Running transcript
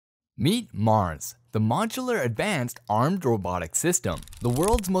Meet MAARS, the Modular Advanced Armed Robotic System, the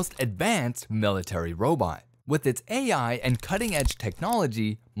world's most advanced military robot. With its AI and cutting-edge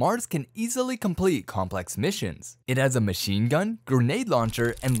technology, MAARS can easily complete complex missions. It has a machine gun, grenade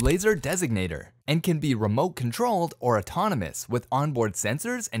launcher, and laser designator, and can be remote-controlled or autonomous with onboard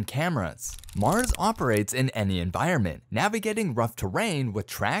sensors and cameras. MAARS operates in any environment, navigating rough terrain with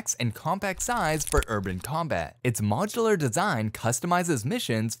tracks and compact size for urban combat. Its modular design customizes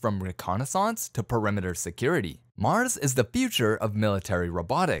missions from reconnaissance to perimeter security. MAARS is the future of military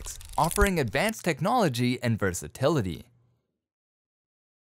robotics, offering advanced technology and versatility.